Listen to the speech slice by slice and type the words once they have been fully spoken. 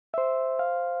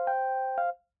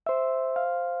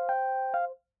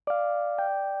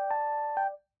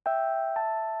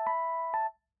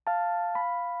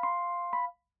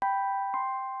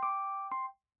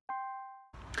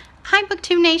Hi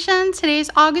BookTube Nation, today's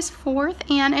August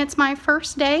 4th and it's my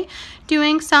first day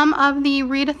doing some of the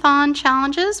readathon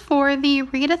challenges for the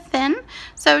Read-A-Thin.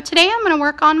 So today I'm going to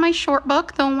work on my short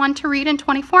book, the one to read in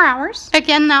 24 hours.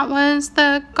 Again, that was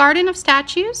The Garden of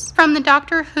Statues from the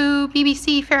Doctor Who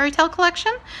BBC Fairy Tale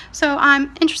collection. So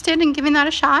I'm interested in giving that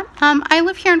a shot. I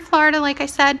live here in Florida, like I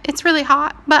said. It's really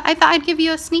hot, but I thought I'd give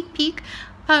you a sneak peek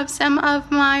of some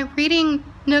of my reading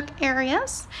nook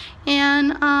areas,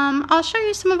 and I'll show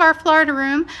you some of our Florida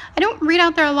room. I don't read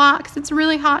out there a lot because it's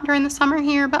really hot during the summer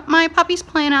here, but my puppy's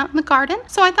playing out in the garden,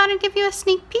 so I thought I'd give you a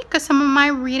sneak peek of some of my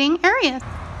reading areas.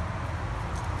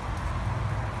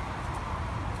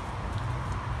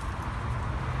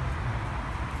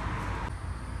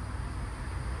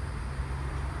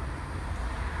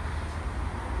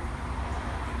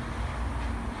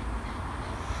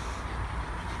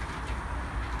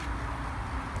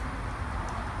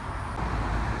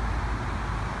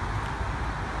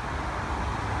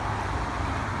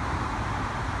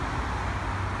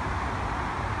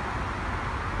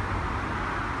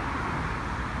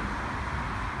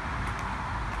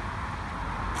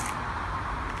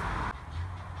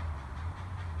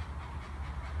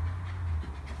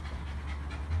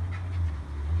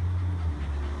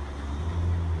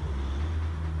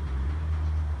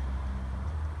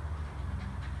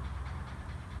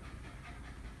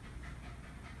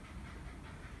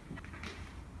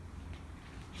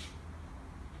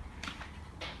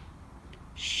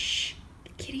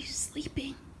 Kitty's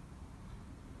sleeping.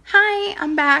 Hi,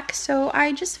 I'm back. So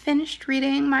I just finished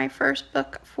reading my first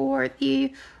book for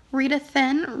the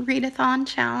Read-A-Thin Readathon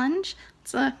challenge.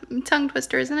 It's a tongue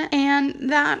twister, isn't it?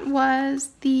 And that was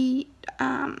the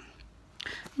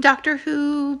Doctor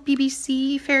Who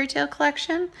BBC Fairy Tale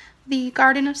collection, The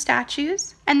Garden of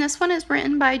Statues. And this one is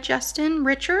written by Justin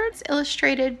Richards,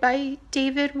 illustrated by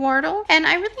David Wardle. And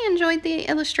I really enjoyed the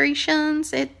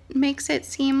illustrations. It makes it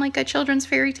seem like a children's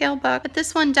fairy tale book, but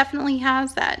this one definitely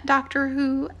has that Doctor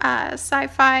Who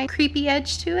sci-fi creepy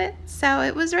edge to it. So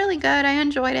it was really good. I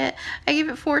enjoyed it. I gave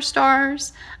it 4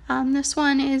 stars. This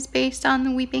one is based on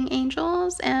the Weeping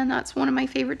Angels, and that's one of my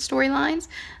favorite storylines.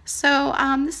 So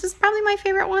this is probably my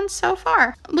favorite one so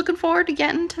far. Looking forward to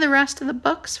getting to the rest of the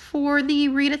books for the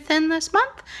Read-A-Thin this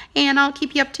month, and I'll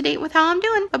keep you up to date with how I'm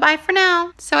doing. Bye-bye for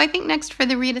now. So I think next for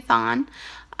the Readathon,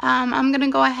 I'm going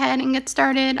to go ahead and get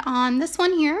started on this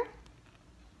one here,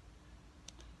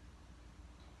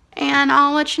 and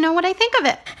I'll let you know what I think of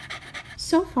it.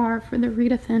 So far for the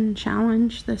Read-A-Thin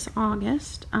challenge this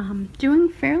August, doing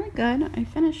fairly good. I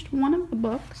finished one of the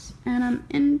books and I'm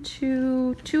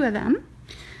into 2 of them.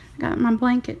 I got my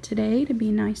blanket today to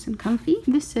be nice and comfy.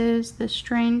 This is The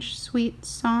Strange Sweet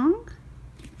Song,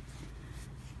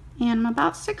 and I'm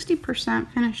about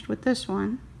 60% finished with this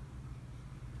one.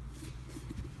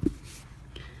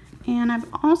 And I've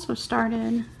also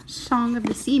started Song of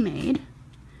the Sea Maid,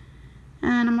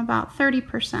 and I'm about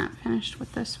 30% finished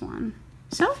with this one.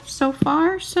 So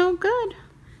far, so good.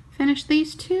 Finished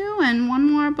these 2 and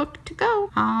 1 more book to go.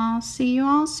 I'll see you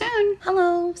all soon.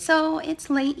 Hello, so it's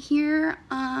late here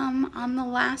on the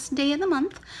last day of the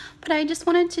month, but I just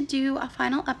wanted to do a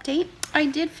final update. I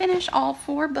did finish all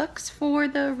 4 books for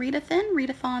the Read-A-Thin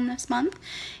Readathon this month,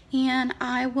 and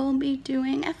I will be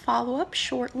doing a follow-up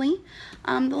shortly.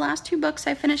 The last 2 books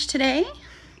I finished today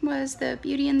was The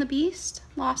Beauty and the Beast,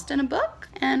 Lost in a Book,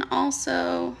 and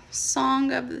also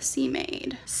Song of the Sea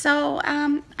Maid. So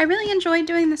I really enjoyed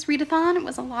doing this readathon. It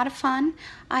was a lot of fun.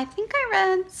 I think I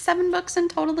read 7 books in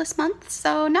total this month,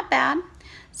 so not bad.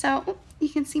 So you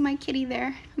can see my kitty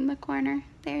there in the corner.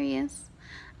 There he is.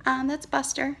 That's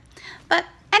Buster. But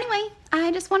anyway,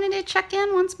 I just wanted to check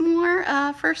in once more.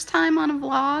 First time on a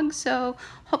vlog, so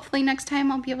hopefully next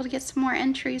time I'll be able to get some more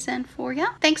entries in for you.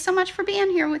 Thanks so much for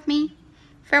being here with me.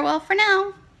 Farewell for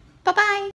now. Bye-bye.